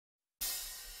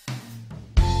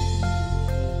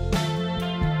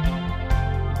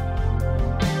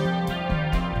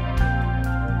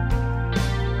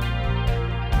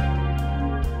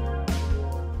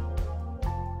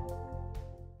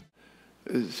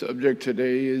subject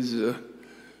today is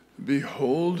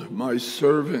Behold my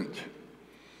servant.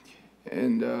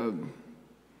 And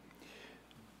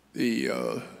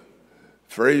the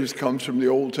phrase comes from the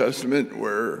Old Testament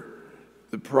where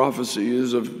the prophecy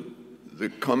is of the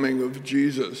coming of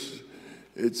Jesus.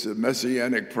 It's a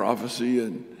messianic prophecy,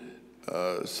 and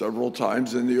several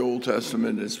times in the Old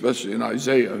Testament, especially in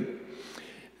Isaiah.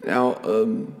 Now,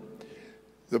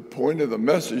 the point of the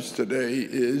message today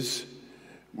is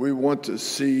we want to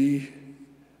see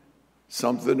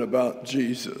something about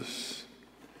Jesus.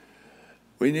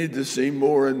 We need to see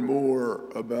more and more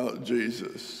about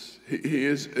Jesus. He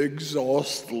is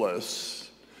exhaustless.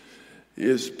 He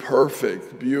is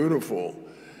perfect, beautiful.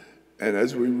 And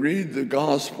as we read the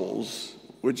Gospels,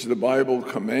 which the Bible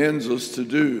commands us to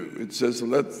do, it says,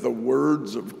 let the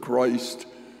words of Christ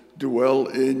dwell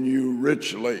in you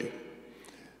richly.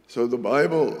 So the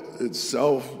Bible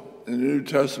itself, in the New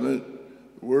Testament,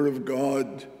 the Word of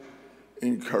God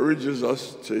encourages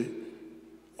us to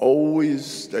always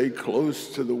stay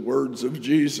close to the words of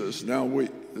Jesus. Now,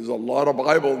 there's a lot of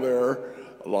Bible there,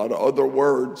 a lot of other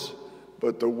words,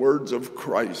 but the words of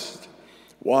Christ.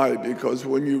 Why? Because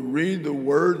when you read the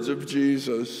words of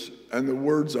Jesus and the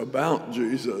words about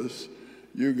Jesus,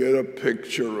 you get a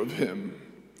picture of him.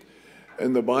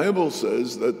 And the Bible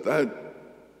says that that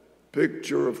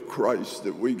picture of Christ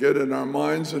that we get in our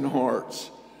minds and hearts,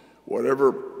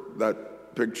 whatever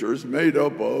that picture is made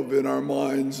up of in our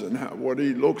minds and what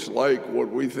he looks like, what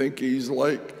we think he's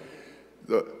like,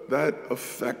 that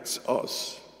affects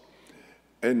us.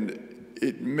 And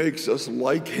it makes us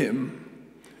like him.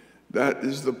 That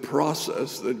is the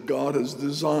process that God has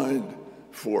designed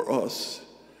for us.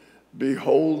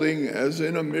 Beholding as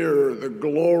in a mirror the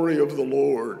glory of the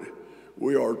Lord,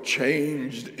 we are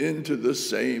changed into the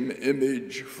same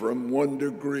image from one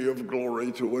degree of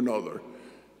glory to another.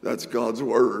 That's God's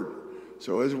word.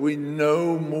 So as we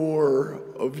know more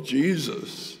of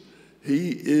Jesus, he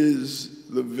is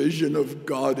the vision of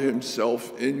God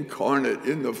himself incarnate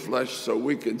in the flesh, so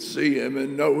we can see him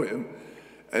and know him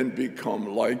and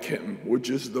become like him,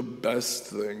 which is the best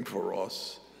thing for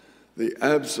us. The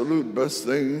absolute best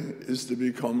thing is to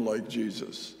become like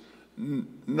Jesus.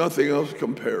 Nothing else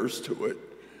compares to it.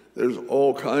 There's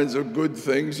all kinds of good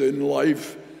things in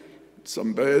life,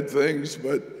 some bad things,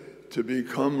 but to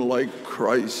become like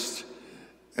Christ,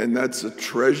 and that's a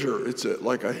treasure. It's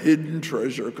like a hidden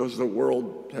treasure because the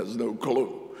world has no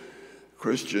clue.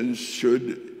 Christians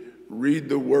should read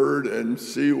the word and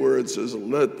see where it says,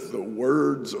 let the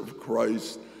words of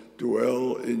Christ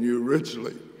dwell in you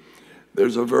richly.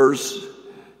 There's a verse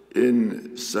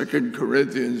in 2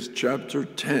 Corinthians chapter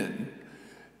 10,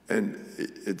 and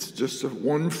it's just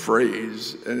one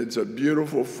phrase, and it's a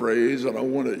beautiful phrase, and I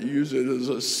want to use it as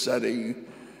a setting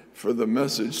for the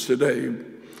message today.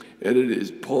 And it is,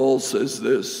 Paul says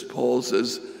this, Paul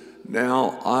says,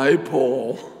 now I,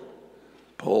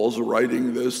 Paul's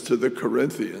writing this to the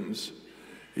Corinthians.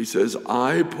 He says,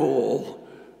 I, Paul,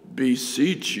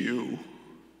 beseech you,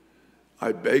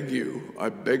 I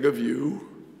beg of you,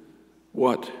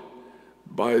 what?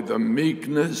 By the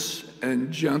meekness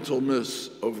and gentleness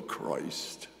of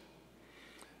Christ.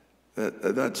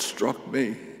 That struck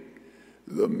me.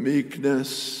 The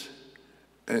meekness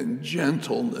and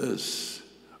gentleness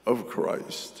of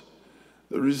Christ.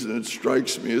 The reason it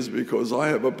strikes me is because I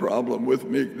have a problem with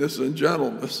meekness and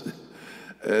gentleness.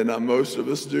 And most of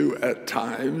us do at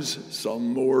times,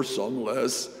 some more, some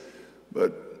less.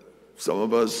 But some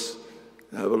of us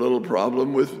have a little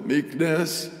problem with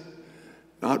meekness,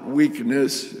 not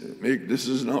weakness. Meekness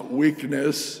is not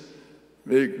weakness.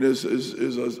 Meekness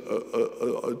is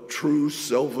a true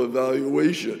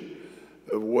self-evaluation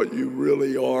of what you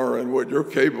really are and what you're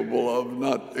capable of,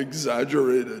 not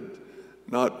exaggerated,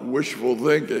 not wishful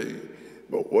thinking,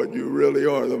 but what you really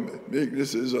are. The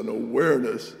meekness is an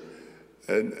awareness,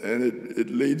 and it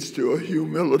leads to a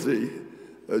humility,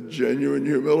 a genuine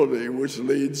humility, which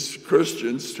leads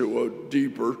Christians to a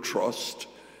deeper trust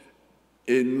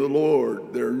in the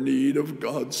Lord, their need of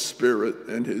God's Spirit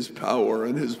and his power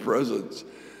and his presence.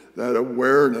 That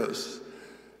awareness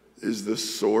is the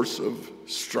source of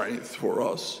strength for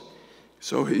us.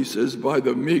 So he says, by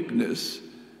the meekness,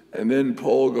 and then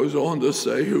Paul goes on to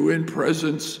say, who in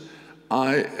presence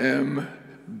I am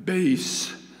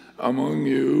base among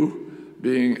you,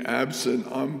 being absent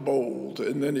I'm bold.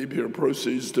 And then he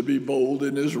proceeds to be bold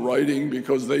in his writing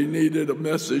because they needed a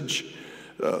message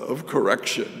of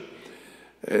correction.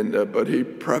 And but he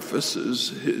prefaces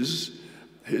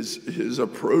his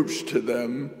approach to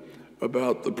them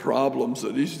about the problems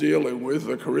that he's dealing with.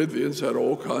 The Corinthians had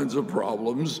all kinds of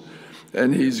problems,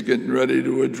 and he's getting ready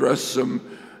to address some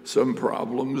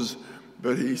problems.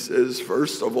 But he says,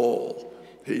 first of all,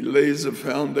 he lays a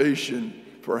foundation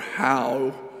for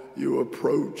how you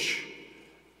approach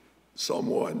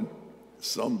someone,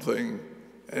 something,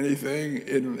 anything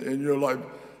in your life.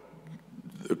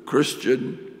 The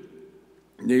Christian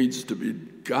needs to be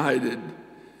guided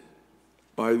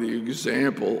by the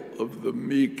example of the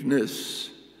meekness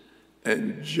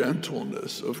and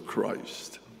gentleness of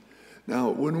Christ. Now,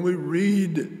 when we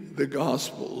read the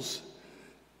Gospels,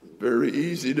 very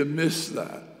easy to miss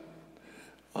that.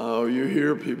 You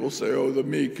hear people say, oh, the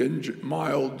meek and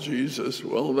mild Jesus.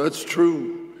 Well, that's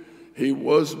true. He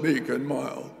was meek and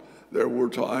mild. There were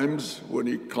times when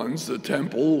he cleansed the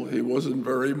temple, he wasn't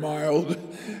very mild,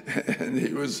 and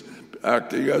he was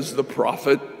acting as the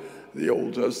prophet, the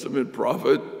Old Testament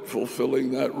prophet,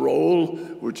 fulfilling that role,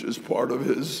 which is part of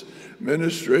his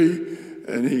ministry,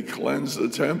 and he cleansed the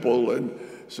temple and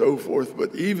so forth.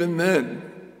 But even then,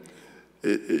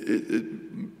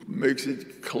 it makes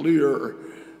it clear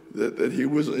that he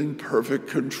was in perfect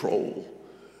control.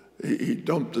 He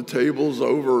dumped the tables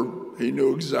over. He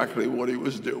knew exactly what he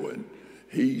was doing.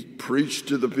 He preached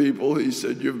to the people. He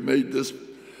said, you've made this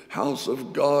house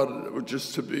of God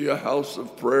just to be a house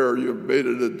of prayer. You've made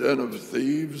it a den of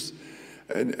thieves.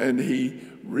 And he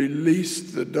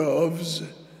released the doves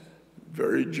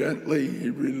very gently. He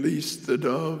released the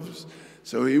doves.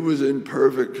 So he was in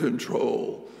perfect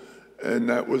control. And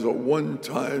that was a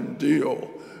one-time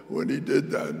deal when he did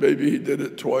that. Maybe he did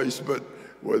it twice, but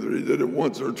whether he did it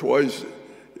once or twice,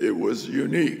 it was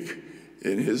unique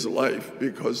in his life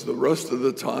because the rest of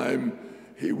the time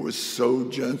he was so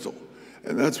gentle.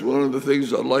 And that's one of the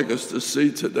things I'd like us to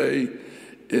see today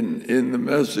in the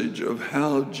message of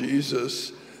how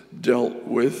Jesus dealt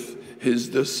with his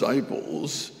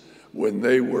disciples when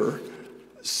they were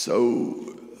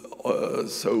so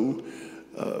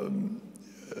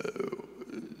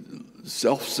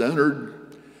self-centered,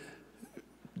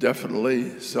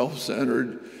 definitely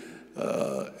self-centered,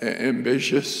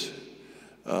 ambitious,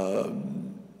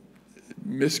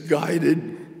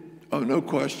 misguided, no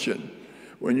question.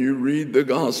 When you read the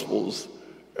Gospels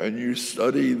and you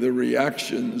study the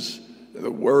reactions,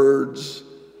 the words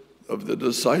of the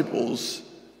disciples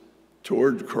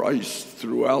toward Christ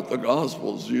throughout the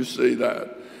Gospels, you see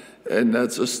that. And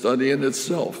that's a study in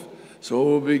itself. So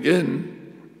we'll begin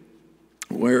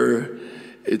where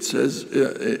it says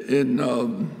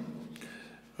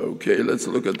okay, let's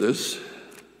look at this.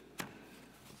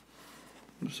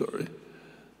 I'm sorry.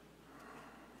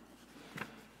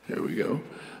 Here we go.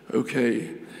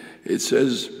 Okay, it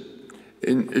says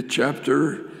in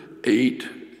chapter 8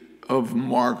 of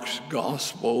Mark's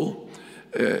Gospel,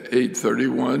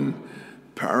 8:31,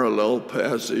 parallel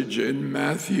passage in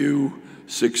Matthew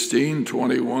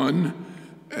 16:21,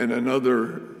 and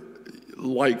another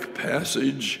like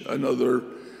passage, another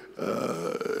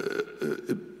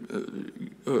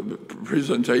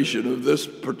presentation of this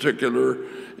particular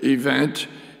event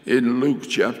in Luke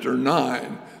chapter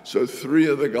 9. So three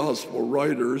of the gospel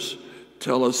writers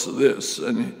tell us this,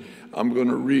 and I'm going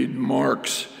to read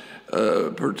Mark's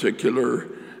particular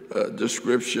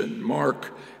description.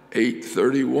 Mark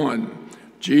 8:31,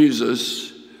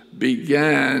 Jesus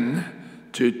began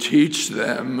to teach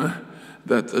them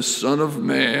that the Son of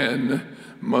Man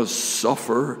must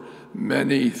suffer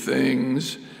many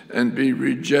things and be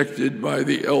rejected by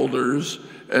the elders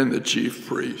and the chief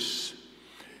priests.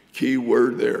 Key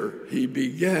word there, he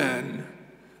began.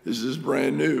 This is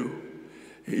brand new.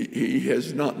 He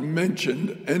has not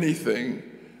mentioned anything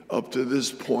up to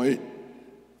this point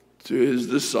to his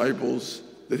disciples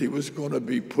that he was going to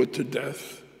be put to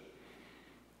death.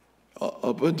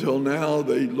 Up until now,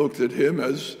 they looked at him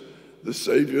as the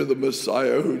Savior, the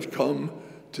Messiah, who'd come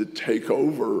to take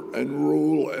over and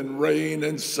rule and reign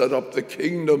and set up the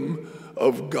kingdom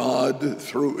of God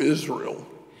through Israel.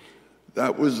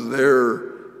 That was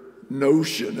their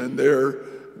notion and their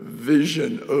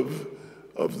vision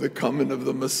of the coming of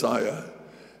the Messiah.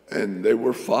 And they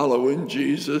were following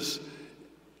Jesus,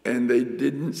 and they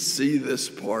didn't see this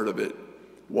part of it.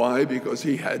 Why? Because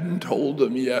he hadn't told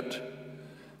them yet.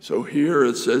 So here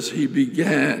it says he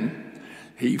began.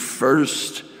 He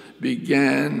first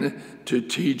began to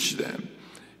teach them.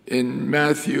 In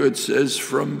Matthew it says,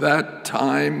 from that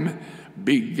time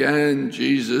began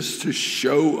Jesus to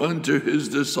show unto his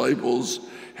disciples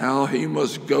how he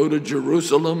must go to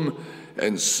Jerusalem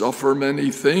and suffer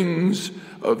many things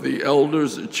of the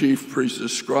elders, the chief priests, the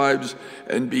scribes,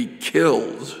 and be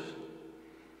killed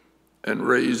and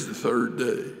raised the third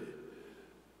day.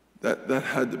 That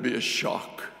had to be a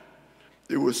shock.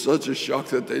 It was such a shock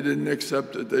that they didn't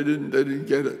accept it. They didn't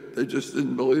get it. They just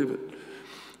didn't believe it.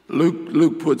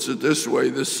 Luke puts it this way: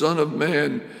 the Son of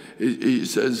Man, he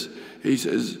says,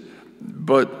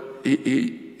 but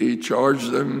he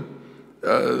charged them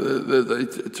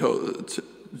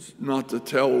not to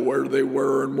tell where they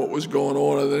were and what was going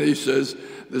on. And then he says,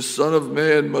 the Son of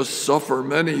Man must suffer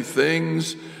many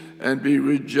things and be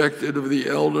rejected of the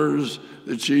elders,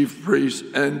 the chief priests,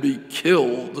 and be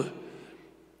killed,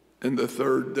 and the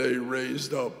third day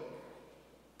raised up.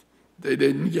 They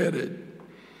didn't get it.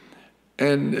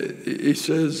 And he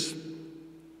says,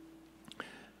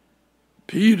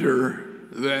 Peter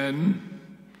then,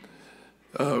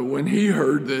 when he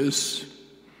heard this,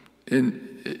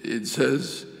 it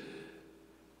says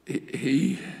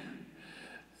he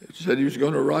said he was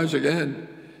going to rise again,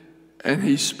 and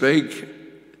he spake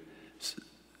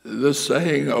the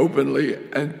saying openly,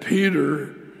 and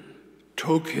Peter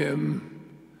took him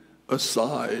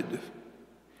aside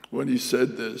when he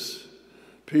said this.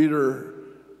 Peter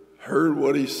heard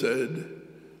what he said,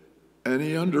 and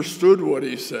he understood what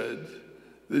he said,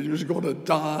 that he was going to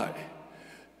die.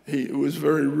 It was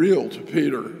very real to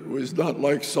Peter. It was not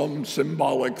like some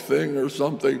symbolic thing or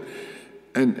something.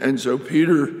 And so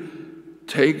Peter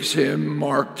takes him,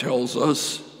 Mark tells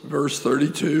us, verse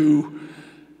 32,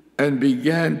 and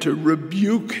began to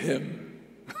rebuke him.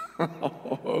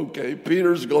 Okay,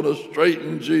 Peter's going to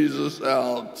straighten Jesus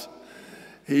out.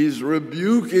 He's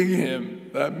rebuking him.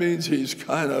 That means he's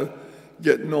kind of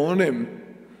getting on him.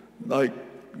 Like,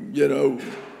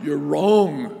 you're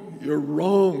wrong. You're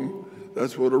wrong.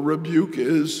 That's what a rebuke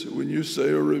is. When you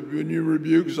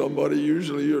rebuke somebody,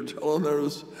 usually you're telling them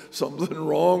there's something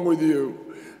wrong with you.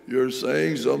 You're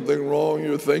saying something wrong,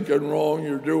 you're thinking wrong,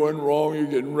 you're doing wrong, you're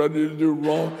getting ready to do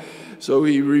wrong. So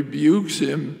he rebukes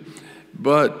him,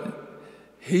 but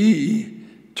he,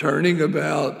 turning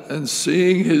about and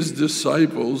seeing his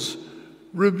disciples,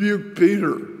 rebuked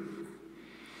Peter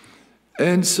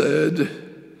and said,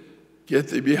 "Get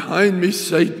thee behind me,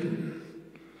 Satan."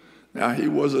 Now, he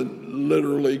wasn't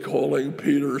literally calling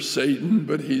Peter Satan,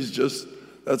 but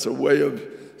that's a way of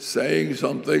saying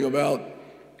something about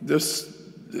this.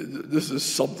 This is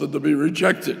something to be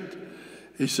rejected.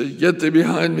 He said, "Get thee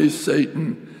behind me,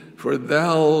 Satan, for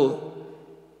thou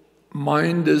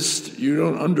mindest," you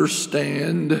don't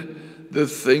understand the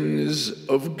things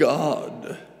of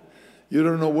God. You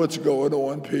don't know what's going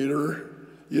on, Peter.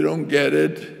 You don't get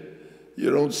it. You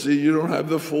don't have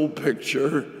the full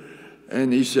picture.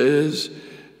 And he says,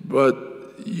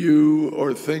 but you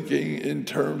are thinking in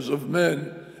terms of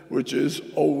men, which is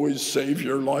always save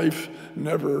your life,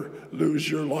 never lose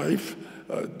your life.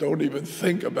 Don't even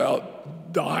think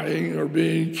about dying or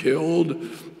being killed.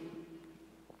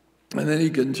 And then he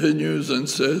continues and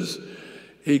says,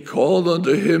 he called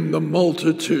unto him the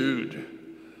multitude.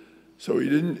 So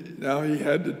now he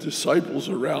had the disciples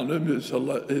around him, his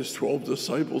 12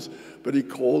 disciples, but he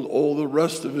called all the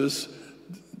rest of his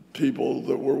people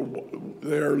that were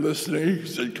there listening. He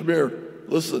said, come here,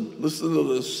 listen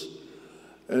to this.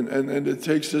 And it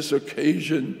takes this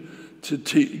occasion to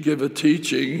give a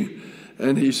teaching.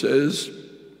 And he says,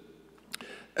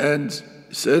 and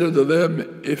said unto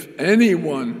them, if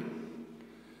anyone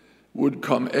would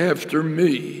come after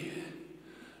me,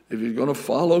 if he's going to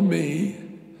follow me,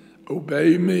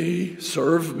 obey me,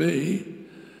 serve me,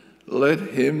 let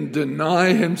him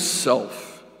deny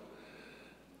himself,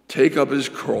 take up his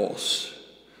cross,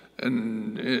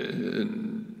 and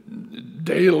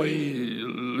daily,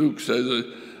 Luke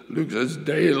says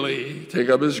daily, take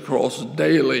up his cross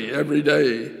daily, every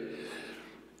day.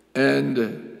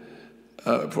 And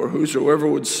for whosoever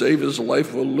would save his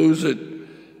life will lose it,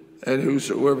 and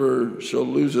whosoever shall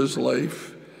lose his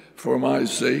life for my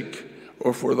sake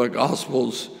or for the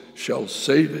gospel's shall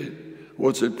save it.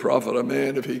 What's it profit a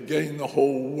man if he gain the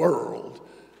whole world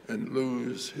and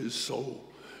lose his soul?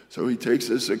 So he takes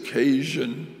this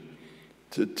occasion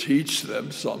to teach them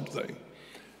something.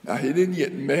 Now, he didn't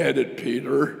get mad at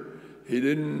Peter. He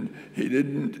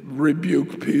didn't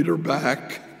rebuke Peter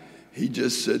back. He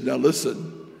just said, now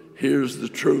listen, here's the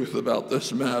truth about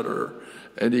this matter.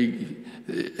 And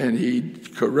he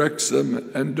corrects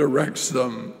them and directs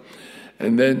them.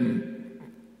 And then,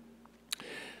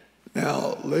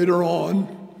 now later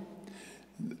on,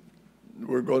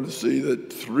 we're going to see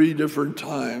that 3 different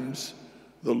times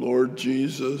the Lord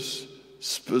Jesus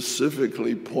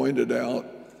specifically pointed out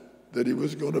that he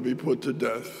was going to be put to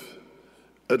death.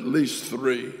 At least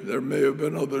 3. There may have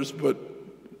been others, but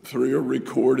 3 are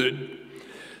recorded.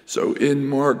 So in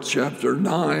Mark chapter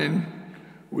 9,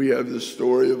 we have the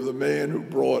story of the man who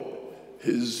brought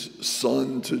his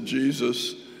son to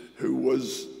Jesus, who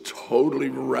was totally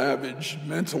ravaged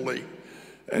mentally,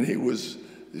 and he was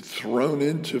thrown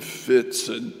into fits,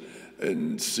 and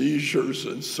and seizures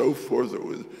and so forth. It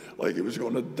was like he was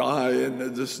going to die, and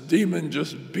this demon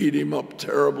just beat him up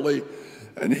terribly.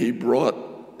 And he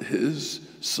brought his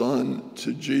son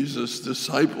to Jesus'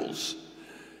 disciples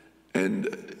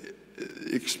and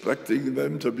expecting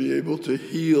them to be able to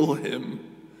heal him,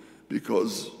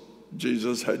 because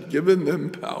Jesus had given them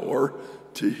power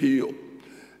to heal.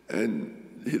 And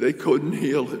they couldn't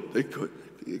heal him. They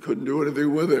couldn't do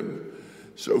anything with him.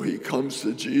 So he comes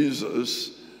to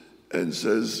Jesus and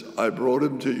says, I brought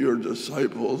him to your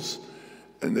disciples,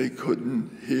 and they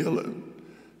couldn't heal him.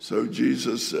 So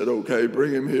Jesus said, okay,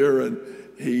 bring him here. And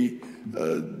he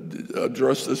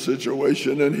addressed the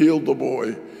situation and healed the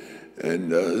boy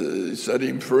and set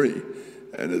him free.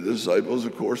 And the disciples,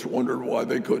 of course, wondered why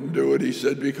they couldn't do it. He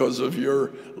said, because of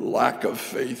your lack of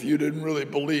faith. You didn't really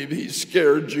believe. He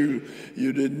scared you.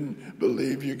 You didn't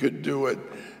believe you could do it.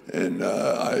 And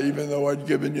even though I'd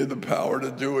given you the power to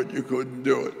do it, you couldn't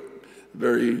do it.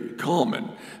 Very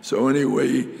common. So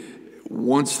anyway,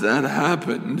 once that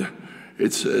happened,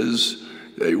 it says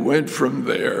they went from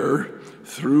there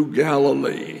through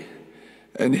Galilee,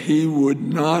 and he would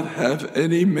not have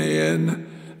any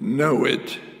man know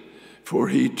it, for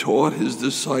he taught his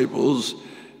disciples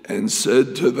and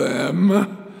said to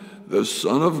them, the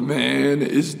Son of Man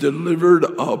is delivered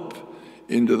up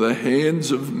into the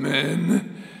hands of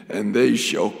men, and they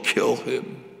shall kill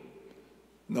him.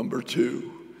 Number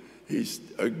two, he's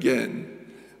again,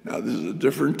 now this is a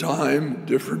different time,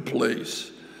 different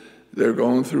place. They're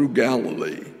going through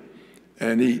Galilee,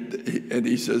 and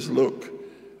he says, look,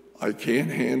 I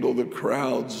can't handle the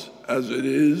crowds as it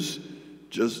is.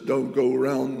 Just don't go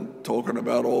around talking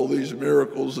about all these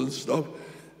miracles and stuff.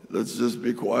 Let's just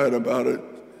be quiet about it.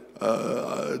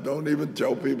 Don't even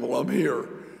tell people I'm here.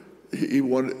 It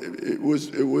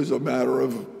was a matter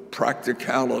of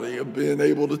practicality, of being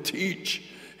able to teach.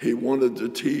 He wanted to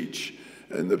teach,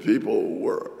 and the people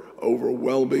were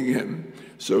overwhelming him.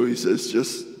 So he says,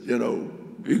 just,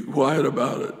 be quiet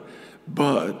about it.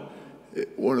 But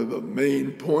one of the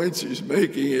main points he's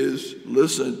making is,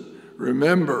 listen,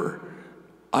 remember,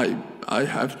 I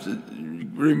have to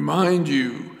remind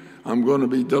you, I'm going to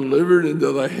be delivered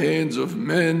into the hands of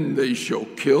men. They shall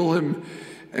kill him.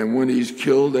 And when he's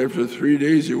killed, after 3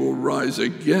 days, he will rise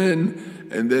again.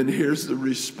 And then here's the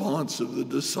response of the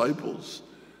disciples.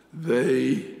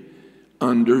 They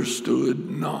understood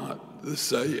not the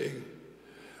saying.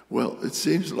 Well, it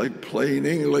seems like plain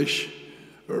English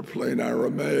or plain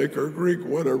Aramaic or Greek,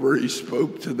 whatever he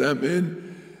spoke to them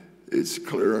in, it's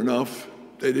clear enough.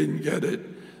 They didn't get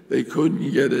it. They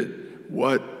couldn't get it.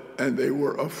 What? And they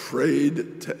were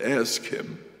afraid to ask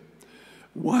him.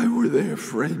 Why were they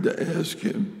afraid to ask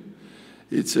him?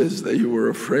 It says they were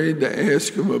afraid to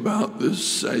ask him about this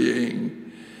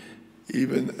saying.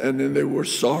 And then they were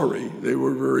sorry. They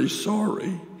were very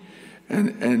sorry.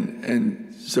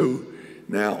 And so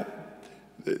now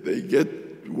they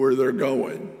get where they're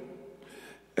going.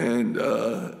 And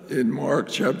in Mark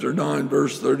chapter 9,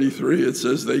 verse 33, it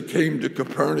says they came to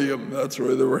Capernaum. That's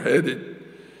where they were headed,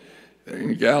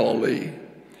 in Galilee.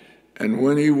 And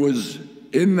when he was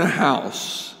in the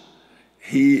house,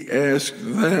 he asked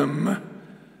them,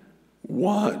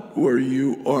 what were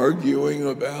you arguing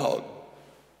about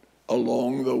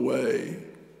along the way?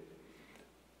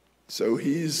 So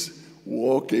he's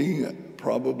walking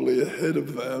probably ahead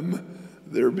of them.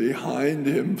 They're behind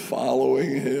him,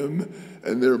 following him,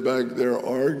 and they're back there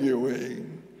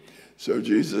arguing. So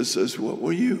Jesus says, what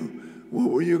were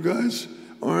you guys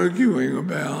arguing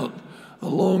about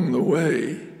along the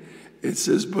way? It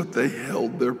says, but they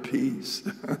held their peace.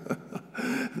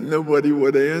 Nobody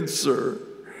would answer.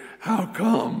 How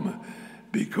come?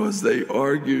 Because they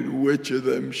argued which of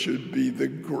them should be the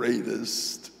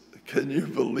greatest. Can you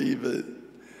believe it?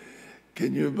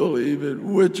 Can you believe it?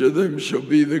 Which of them shall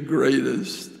be the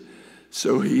greatest?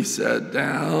 So he sat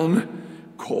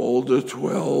down, called the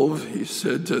 12. He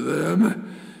said to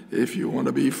them, if you want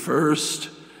to be first,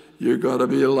 you got to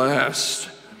be last.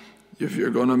 If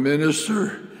you're going to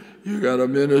minister, you got to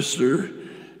minister.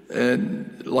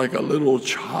 And like a little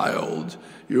child,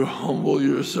 you humble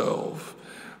yourself.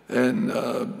 And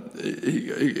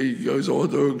he goes on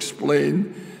to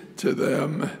explain to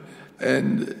them.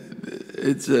 And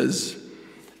it says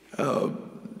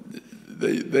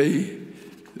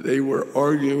they were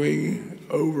arguing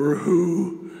over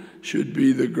who should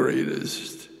be the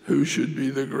greatest. Who should be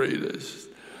the greatest?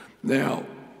 Now,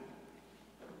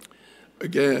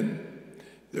 again,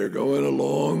 they're going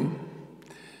along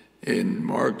in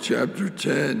Mark chapter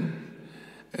 10,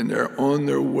 and they're on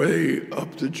their way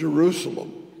up to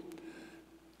Jerusalem.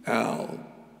 Now,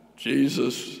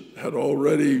 Jesus had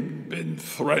already been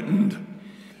threatened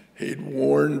He'd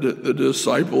warned the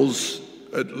disciples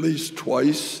at least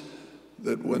twice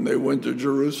that when they went to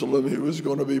Jerusalem, he was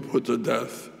going to be put to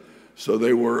death. So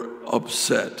they were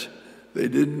upset. They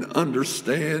didn't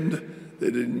understand. They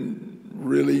didn't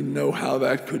really know how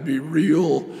that could be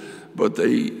real, but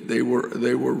they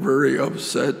were very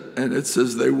upset. And it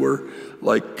says they were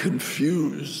like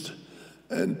confused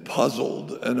and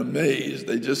puzzled and amazed.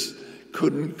 They just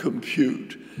couldn't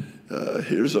compute.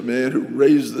 Here's a man who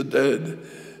raised the dead,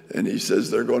 and he says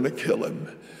they're going to kill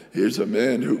him. Here's a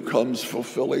man who comes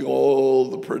fulfilling all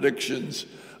the predictions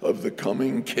of the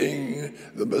coming king,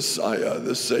 the Messiah,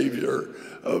 the Savior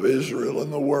of Israel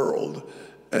and the world.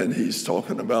 And he's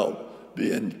talking about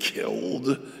being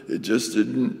killed. It just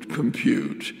didn't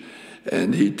compute.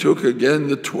 And he took again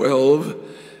the 12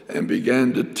 and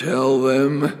began to tell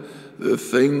them the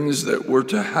things that were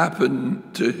to happen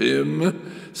to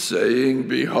him, saying,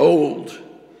 "Behold,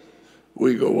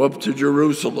 we go up to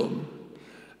Jerusalem,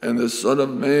 and the Son of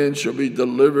Man shall be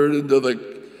delivered into the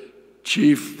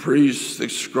chief priests, the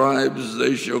scribes.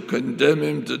 They shall condemn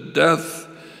him to death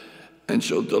and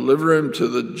shall deliver him to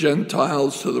the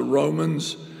Gentiles, to the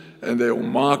Romans, and they'll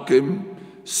mock him,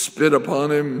 spit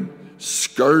upon him,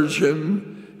 scourge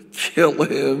him, kill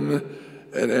him,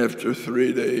 and after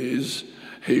 3 days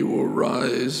he will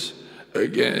rise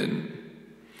again."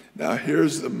 Now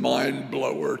here's the mind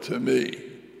blower to me.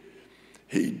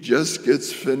 He just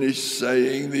gets finished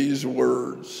saying these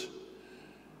words,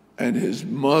 and his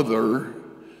mother,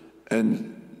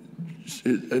 and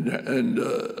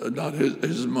not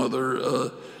his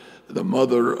mother, the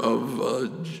mother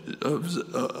of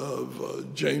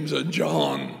James and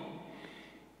John,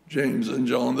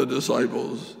 the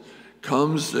disciples,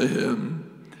 comes to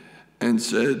him and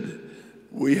said,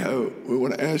 we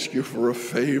want to ask you for a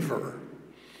favor.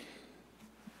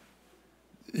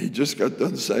 He just got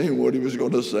done saying what he was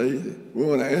going to say. We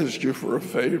want to ask you for a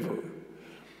favor.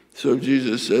 So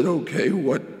Jesus said, okay,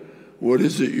 what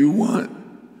is it you want?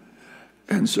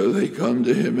 And so they come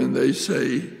to him and they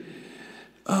say,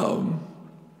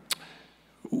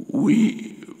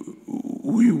 we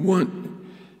want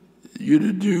you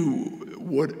to do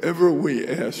whatever we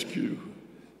ask you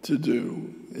to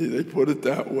do. They put it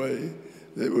that way.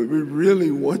 We really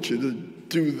want you to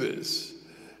do this.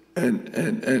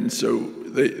 And so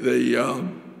they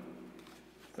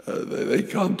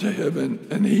come to him,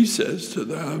 and he says to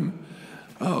them,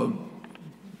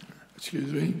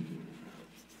 excuse me,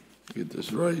 get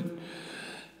this right.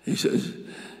 He says,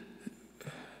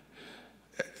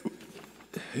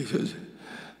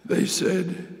 they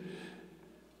said,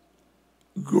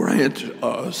 grant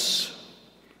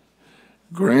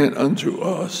unto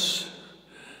us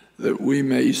that we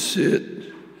may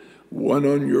sit, one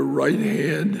on your right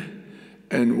hand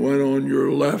and one on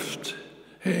your left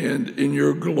hand in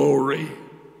your glory.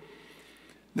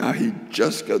 Now he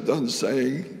just got done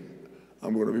saying,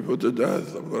 I'm going to be put to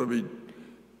death, I'm going to be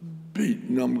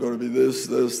beaten, I'm going to be this,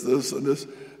 and this.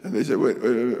 And they said, wait,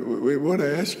 we want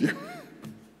to ask you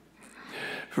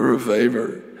for a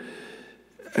favor.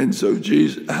 And so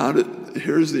Jesus,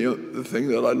 here's the thing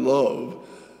that I love,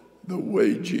 the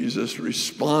way Jesus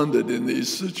responded in these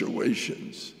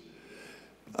situations.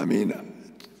 I mean,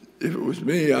 if it was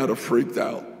me, I'd have freaked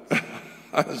out.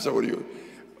 I said,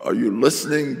 are you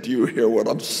listening? Do you hear what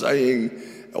I'm saying?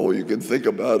 All you can think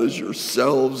about is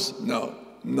yourselves? No,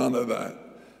 none of that.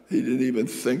 He didn't even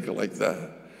think like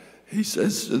that. He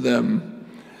says to them,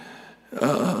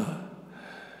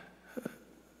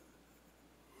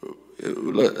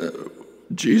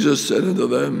 Jesus said unto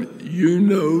them, you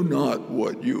know not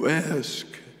what you ask.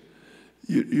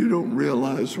 You don't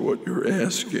realize what you're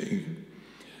asking.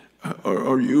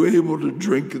 Are you able to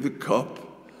drink the cup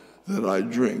that I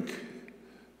drink?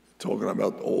 Talking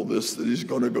about all this that he's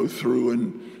going to go through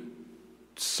and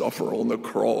suffer on the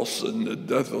cross and the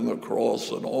death on the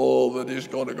cross and all that he's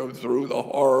going to go through, the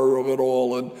horror of it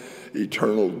all and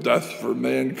eternal death for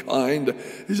mankind.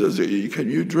 He says, can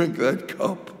you drink that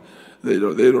cup? They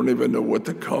don't even know what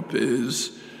the cup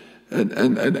is. And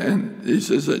he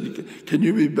says, can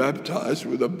you be baptized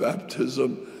with a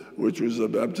baptism which was a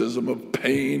baptism of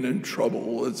pain and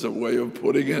trouble? It's a way of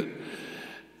putting it.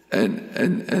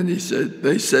 And he said,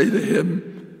 they say to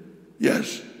him,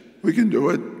 yes, we can do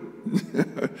it.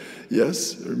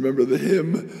 Yes, remember the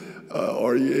hymn,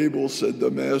 are ye able, said the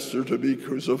master, to be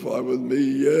crucified with me?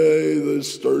 Yea, the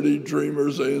sturdy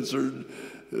dreamers answered,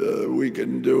 we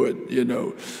can do it. You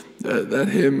know, that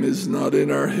hymn is not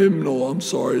in our hymnal, I'm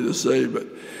sorry to say, but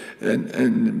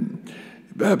and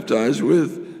baptized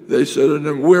with, they said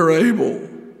unto him, we're able.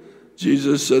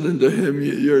 Jesus said unto him,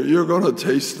 you're going to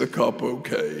taste the cup,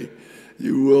 okay?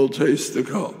 You will taste the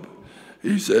cup.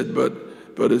 He said,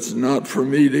 but it's not for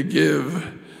me to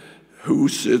give who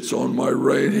sits on my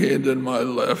right hand and my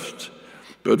left,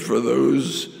 but for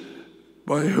those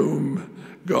by whom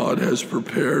God has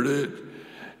prepared it.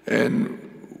 And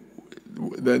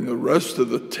then the rest of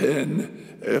the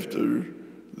 10, after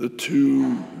the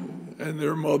 2 and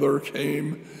their mother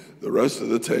came, the rest of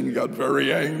the 10 got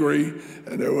very angry,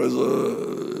 and there was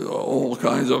all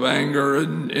kinds of anger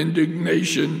and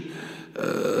indignation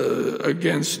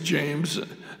against James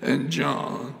and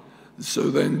John.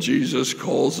 So then Jesus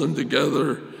calls them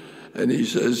together, and he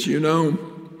says, you know,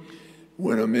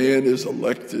 when a man is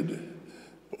elected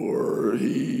or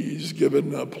he's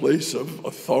given a place of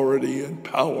authority and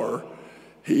power,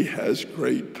 he has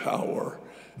great power,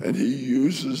 and he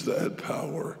uses that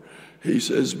power. He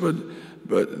says, but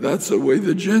that's the way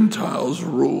the Gentiles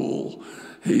rule.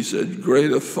 He said,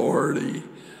 great authority,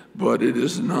 but it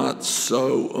is not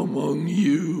so among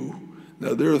you.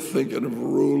 Now they're thinking of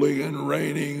ruling and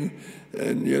reigning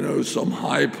and, some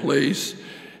high place.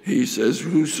 He says,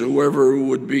 whosoever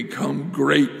would become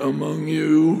great among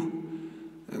you,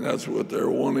 and that's what they're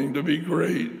wanting, to be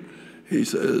great. He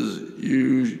says,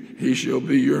 he shall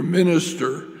be your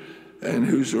minister, and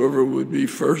whosoever would be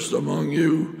first among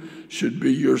you should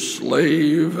be your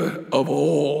slave of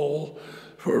all.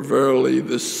 For verily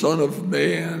the Son of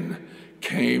Man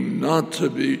came not to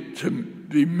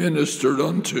be ministered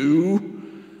unto,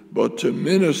 but to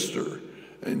minister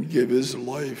and give his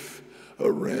life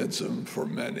a ransom for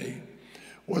many.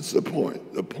 What's the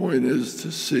point? The point is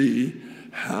to see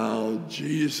how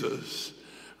Jesus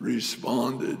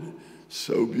responded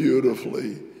so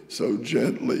beautifully, so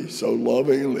gently, so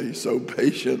lovingly, so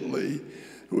patiently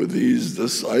with these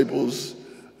disciples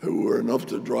who were enough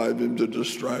to drive him to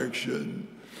distraction.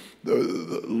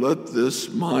 Let this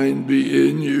mind be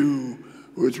in you,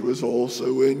 which was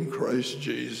also in Christ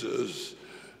Jesus,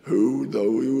 who,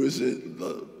 though he was in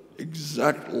the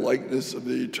exact likeness of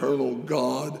the eternal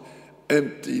God,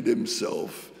 emptied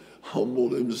himself,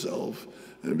 humbled himself,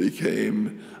 and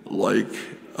became like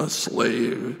a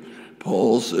slave.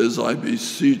 Paul says, I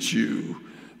beseech you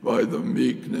by the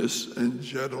meekness and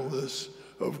gentleness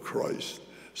of Christ.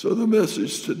 So the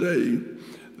message today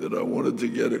that I wanted to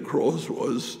get across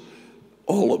was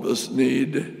all of us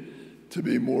need to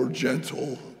be more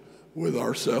gentle with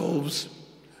ourselves,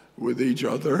 with each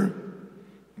other,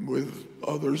 with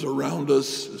others around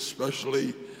us,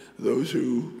 especially those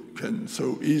who can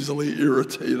so easily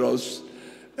irritate us.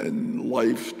 And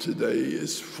life today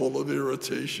is full of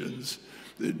irritations.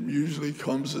 It usually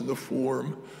comes in the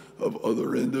form of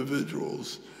other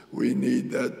individuals. We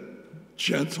need that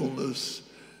gentleness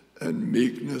and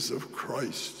meekness of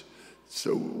Christ.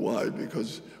 So why?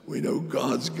 Because we know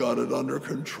God's got it under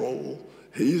control.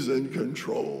 He's in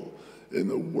control. In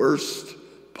the worst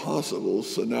possible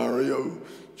scenario,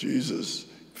 Jesus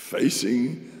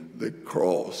facing the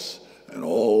cross and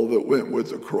all that went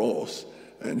with the cross,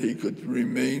 and he could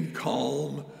remain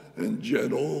calm and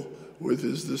gentle with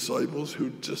his disciples who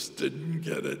just didn't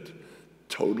get it,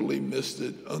 totally missed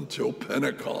it until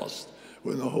Pentecost,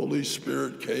 when the Holy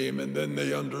Spirit came, and then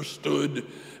they understood,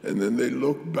 and then they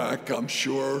looked back, I'm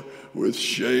sure, with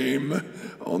shame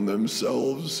on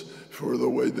themselves for the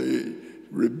way they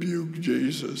rebuked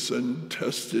Jesus and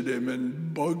tested him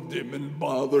and bugged him and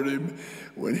bothered him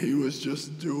when he was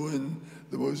just doing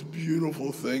the most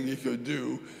beautiful thing he could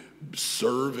do,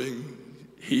 serving,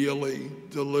 healing,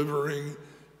 delivering,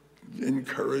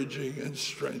 encouraging, and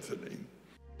strengthening.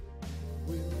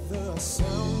 With the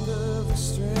sound of the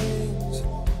strings,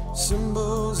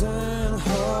 cymbals and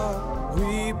harp,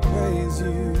 we praise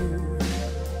you.